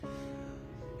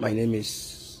My name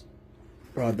is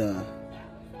Brother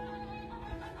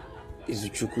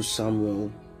Izuchukwu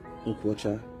Samuel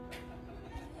Nkwocha,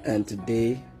 and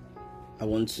today I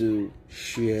want to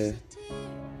share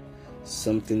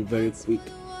something very quick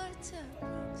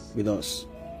with us.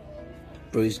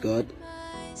 Praise God.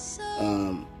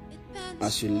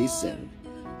 As you listen,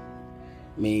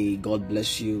 may God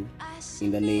bless you in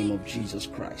the name of Jesus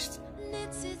Christ.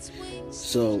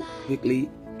 So quickly,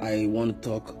 I want to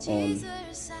talk on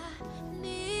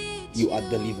you are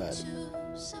delivered.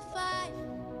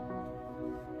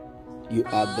 You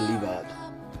are delivered.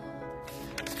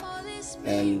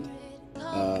 And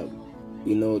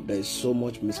there's so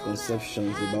much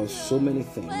misconceptions about so many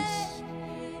things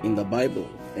in the Bible,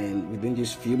 and within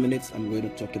these few minutes I'm going to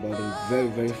talk about them very,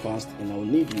 very fast, and I'll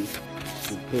need you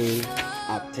to pay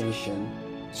attention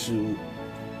to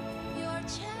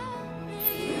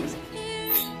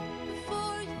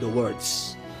the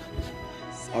words.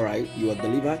 Alright, you are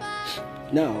delivered.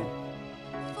 Now,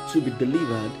 to be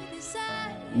delivered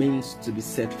means to be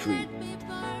set free.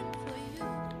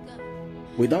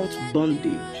 Without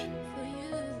bondage,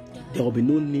 there will be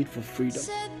no need for freedom.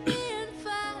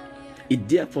 It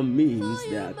therefore means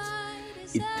that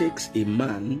it takes a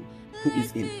man who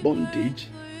is in bondage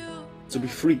to be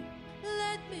free.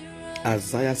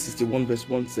 Isaiah 61 verse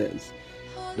 1 says,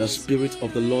 "The Spirit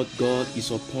of the Lord God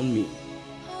is upon me,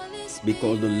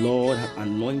 because the Lord hath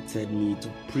anointed me to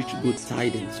preach good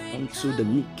tidings unto the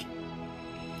meek.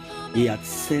 He hath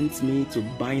sent me to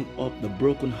bind up the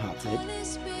brokenhearted,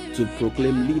 to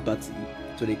proclaim liberty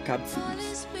to the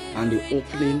captives, and the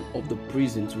opening of the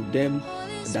prison to them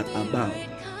that are bound."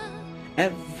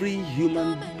 Every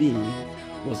human being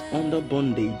was under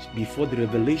bondage before the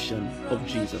revelation of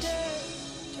Jesus.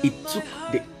 It took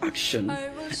the action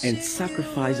and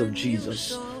sacrifice of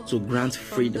Jesus to grant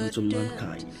freedom to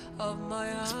mankind.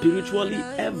 Spiritually,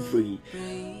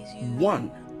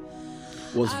 everyone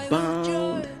was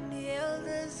bound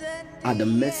at the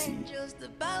mercy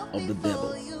of the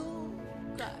devil.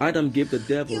 Adam gave the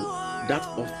devil that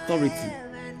authority,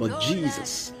 but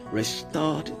Jesus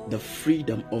restored the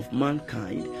freedom of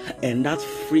mankind, and that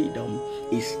freedom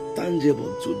is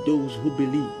tangible to those who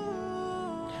believe.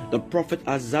 The prophet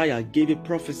Isaiah gave a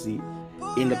prophecy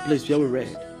in the place where we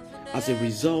read. As a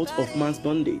result of man's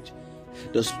bondage,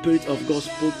 the Spirit of God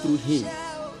spoke through him.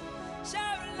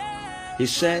 He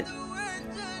said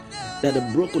that the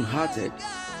brokenhearted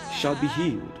shall be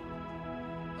healed,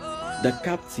 the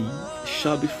captive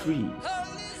shall be free,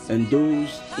 and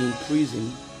those in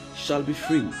prison shall be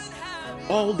free.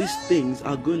 All these things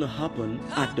are going to happen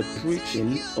at the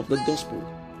preaching of the gospel.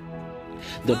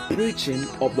 The preaching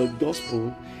of the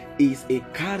gospel is a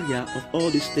carrier of all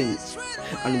these things.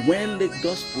 And when the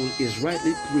gospel is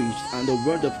rightly preached and the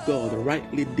word of God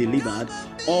rightly delivered,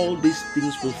 all these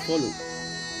things will follow.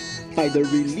 By the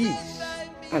release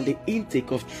and the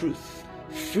intake of truth,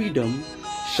 freedom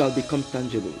shall become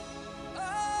tangible.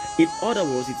 In other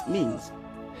words, it means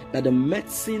that the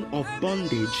medicine of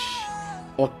bondage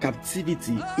or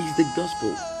captivity is the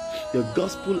gospel. The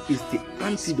gospel is the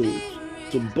antidote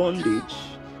to bondage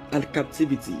and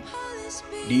captivity.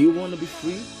 Do you want to be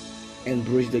free?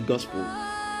 Embrace the gospel.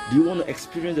 Do you want to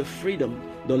experience the freedom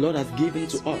the Lord has given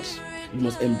to us? You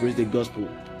must embrace the gospel.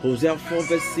 Hosea 4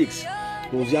 verse 6.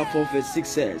 Hosea 4 verse 6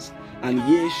 says, "And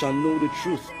ye shall know the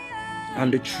truth,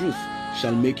 and the truth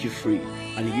shall make you free.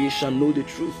 And ye shall know the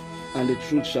truth, and the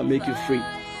truth shall make you free."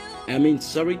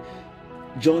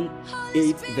 John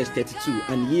 8 verse 32,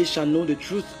 "And ye shall know the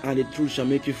truth, and the truth shall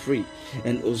make you free."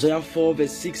 And Hosea 4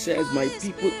 verse 6 says, "My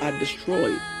people are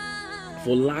destroyed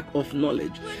for lack of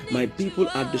knowledge." My people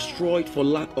are destroyed for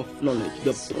lack of knowledge.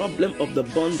 The problem of the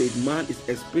bondage man is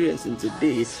experiencing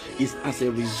today is as a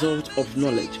result of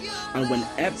knowledge. And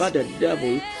whenever the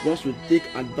devil wants to take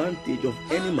advantage of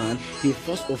any man, he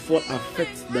first of all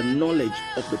affects the knowledge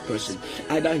of the person.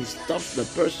 Either he stops the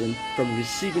person from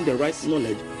receiving the right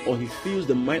knowledge, or he fills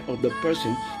the mind of the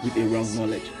person with a wrong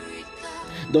knowledge.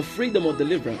 The freedom of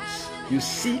deliverance you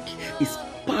seek is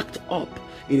packed up.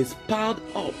 It is piled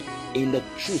up in the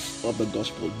truth of the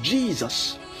gospel.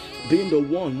 Jesus, being the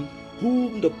one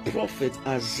whom the prophet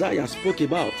Isaiah spoke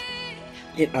about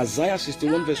in Isaiah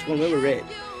 61 verse 1, where we read,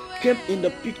 came in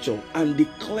the picture and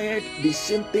declared the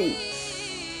same thing.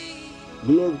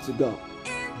 Glory to God.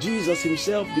 Jesus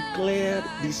himself declared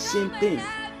the same thing.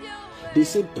 The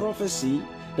same prophecy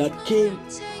that came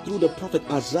through the prophet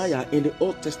Isaiah in the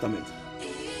Old Testament.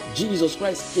 Jesus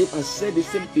Christ came and said the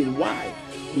same thing. Why?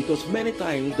 Because many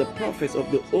times the prophets of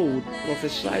the old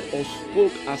prophesied or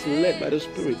spoke as led by the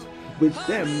Spirit, with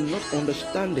them not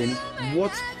understanding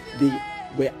what they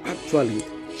were actually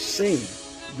saying.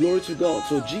 Glory to God.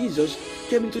 So Jesus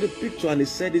came into the picture and he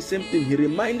said the same thing. He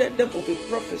reminded them of a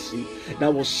prophecy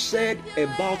that was said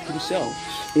about himself.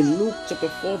 In Luke chapter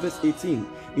 4 verse 18,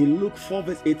 in Luke 4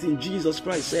 verse 18, Jesus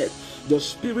Christ said, "The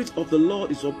Spirit of the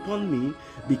Lord is upon me,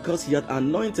 because he had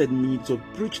anointed me to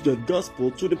preach the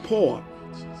gospel to the poor.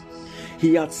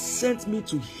 He had sent me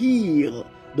to heal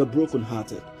the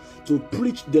brokenhearted, to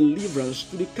preach deliverance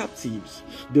to the captives,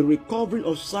 the recovering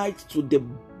of sight to the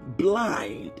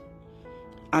blind,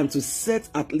 and to set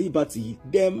at liberty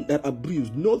them that are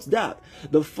bruised." Note that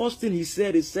the first thing he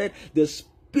said, "The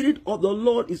Spirit of the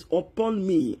Lord is upon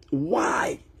me."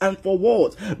 Why and for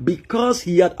what? Because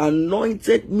he had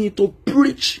anointed me to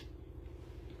preach.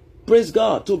 Praise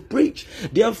God, to preach.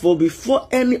 Therefore, before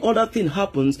any other thing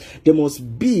happens, there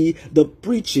must be the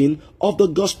preaching of the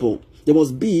gospel. There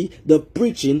must be the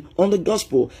preaching on the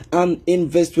gospel. And in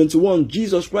verse 21,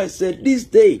 Jesus Christ said, "This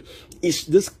day is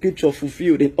the scripture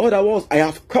fulfilled." In other words, I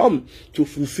have come to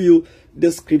fulfill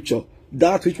the scripture,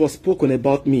 that which was spoken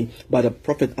about me by the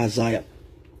prophet Isaiah.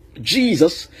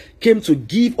 Jesus came to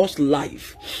give us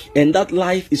life, and that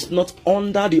life is not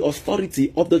under the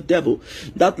authority of the devil.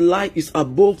 That life is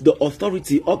above the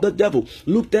authority of the devil.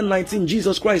 Luke 10:19,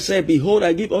 Jesus Christ said, "Behold,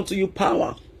 I give unto you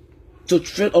power to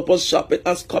tread upon serpent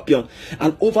and scorpion,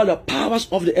 and over the powers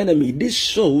of the enemy." This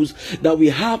shows that we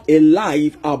have a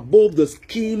life above the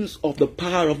schemes of the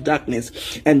power of darkness.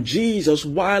 And Jesus,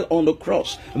 while on the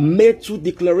cross, made two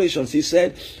declarations. He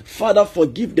said, "Father,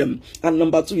 forgive them." And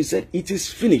number two, he said, "It is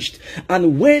finished."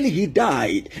 And when he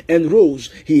died and rose,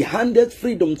 he handed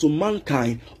freedom to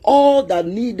mankind. All that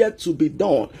needed to be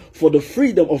done for the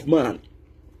freedom of man,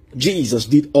 Jesus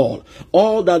did all.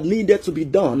 All that needed to be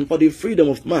done for the freedom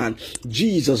of man,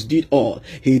 Jesus did all.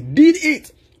 He did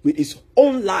it with his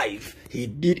own life. He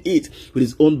did it with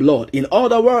his own blood. In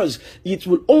other words, it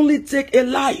will only take a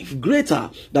life greater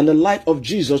than the life of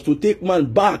Jesus to take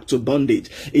man back to bondage.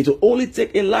 It will only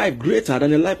take a life greater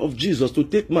than the life of Jesus to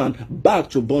take man back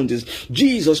to bondage.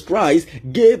 Jesus Christ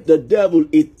gave the devil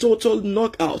a total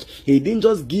knockout. He didn't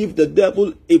just give the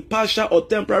devil a partial or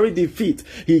temporary defeat.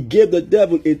 He gave the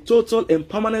devil a total and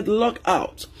permanent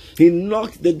lockout. He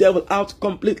knocked the devil out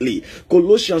completely.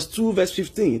 Colossians 2 verse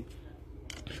 15.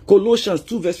 Colossians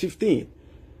 2 verse 15.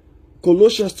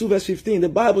 Colossians 2 verse 15. The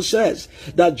Bible says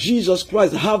that Jesus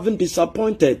Christ, having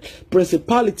disappointed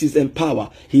principalities and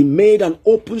power, he made an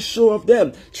open show of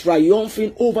them,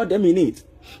 triumphing over them in it.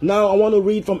 Now I want to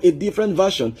read from a different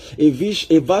version, a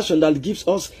version that gives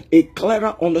us a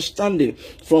clearer understanding.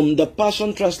 From the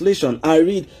Passion Translation, I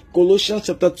read Colossians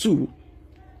chapter 2.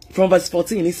 From verse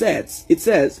 14, it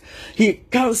says, "He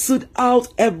cancelled out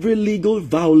every legal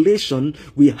violation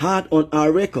we had on our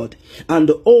record, and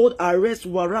the old arrest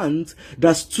warrant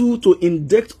that stood to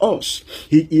indict us.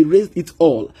 He erased it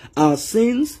all. Our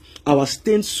sins, our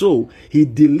stained soul, he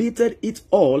deleted it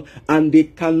all, and they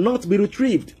cannot be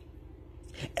retrieved.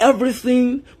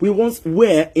 Everything we once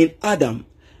were in Adam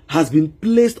has been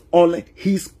placed on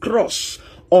his cross,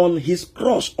 on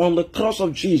the cross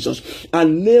of Jesus,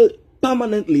 and nailed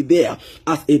permanently there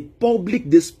as a public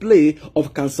display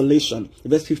of cancellation."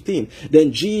 Verse 15.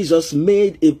 "Then Jesus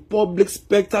made a public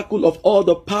spectacle of all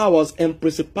the powers and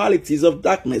principalities of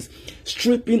darkness,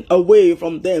 stripping away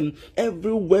from them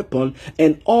every weapon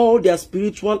and all their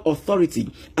spiritual authority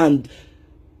and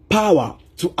power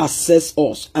to assess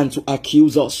us and to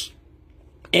accuse us.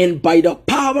 And by the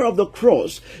power of the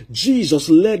cross, Jesus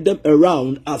led them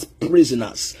around as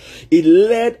prisoners." He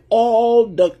led all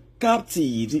the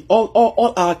captives,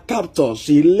 all our captors.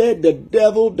 He led the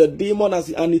devil, the demon,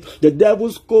 and the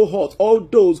devil's cohort, all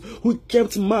those who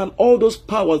kept man, all those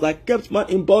powers that kept man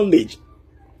in bondage.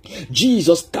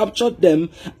 Jesus captured them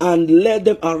and led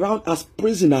them around as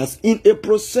prisoners in a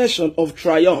procession of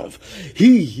triumph.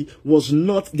 He was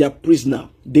not their prisoner.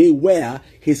 They were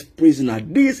his prisoner.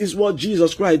 This is what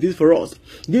Jesus Christ did for us.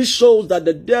 This shows that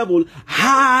the devil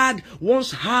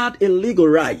once had a legal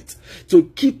right to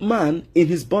keep man in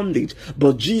his bondage,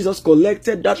 but Jesus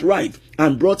collected that right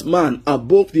and brought man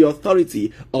above the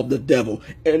authority of the devil.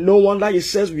 And no wonder he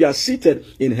says we are seated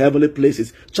in heavenly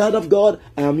places. Child of God,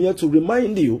 I am here to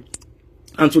remind you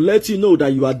and to let you know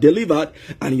that you are delivered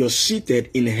and you're seated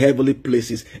in heavenly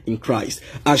places in Christ.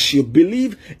 As you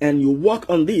believe and you walk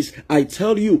on this, I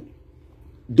tell you,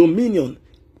 dominion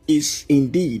is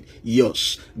indeed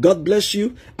yours. God bless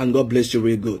you, and God bless you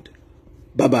real good.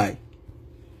 Bye-bye.